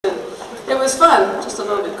It was fun, just a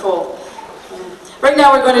little bit cold. Right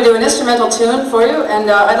now we're going to do an instrumental tune for you, and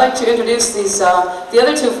I'd like to introduce these the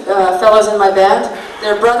other two fellows in my band.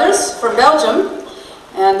 They're brothers from Belgium,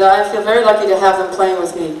 and I feel very lucky to have them playing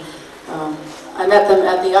with me. I met them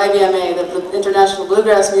at the IBMA, the International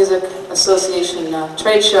Bluegrass Music Association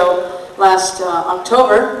trade show last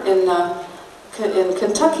October in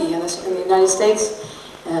Kentucky, in the United States,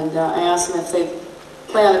 and I asked them if they'd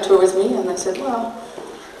play on a tour with me, and they said, well,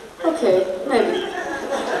 okay, maybe.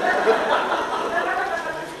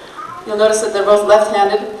 You'll notice that they're both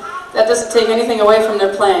left-handed. That doesn't take anything away from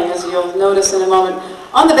their playing, as you'll notice in a moment.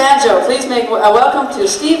 On the banjo, please make a welcome to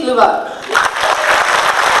Steve Louvat.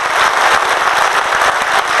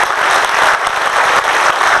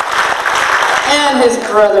 And his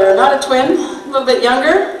brother, not a twin, a little bit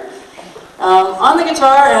younger, on the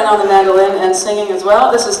guitar and on the mandolin and singing as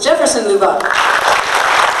well. This is Jefferson Louvat.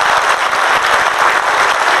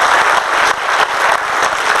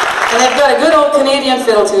 And I've got a good old Canadian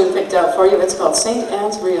fiddle tune picked out for you. It's called St.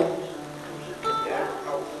 Anne's Reel.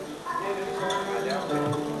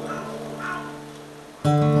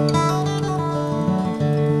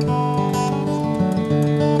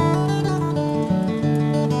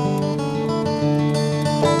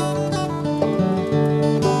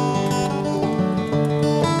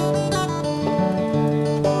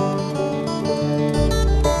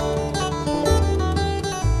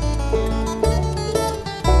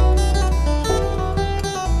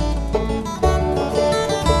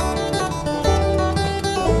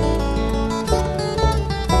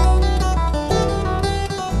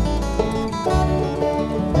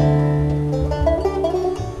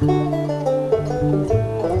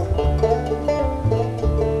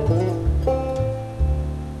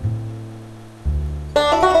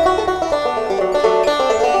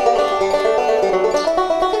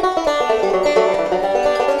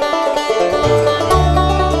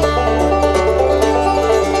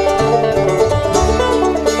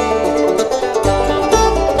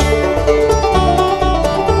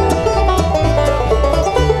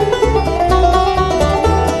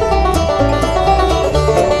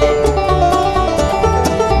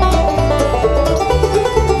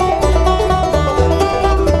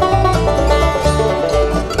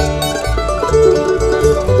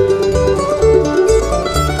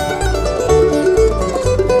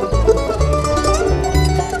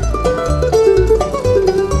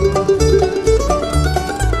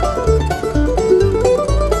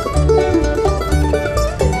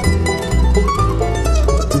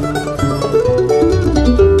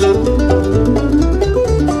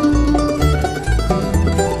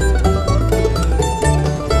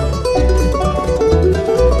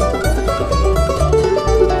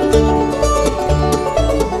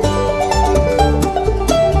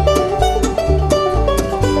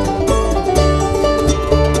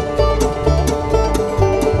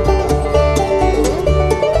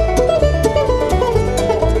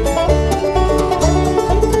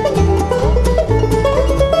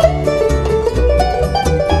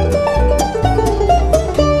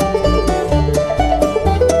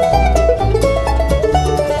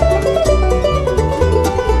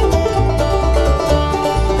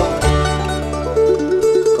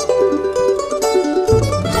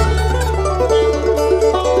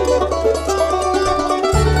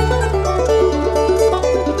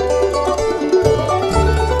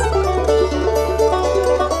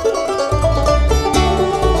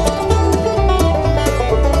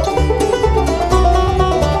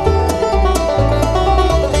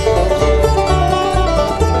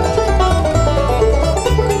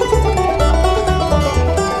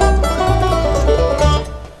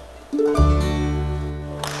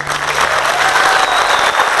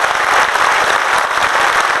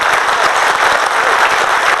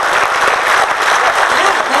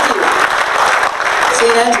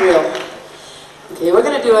 Okay, we're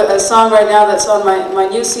going to do a song right now that's on my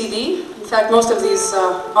new CD. In fact, most of these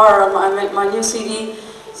are on my new CD.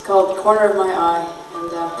 It's called Corner of My Eye.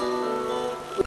 And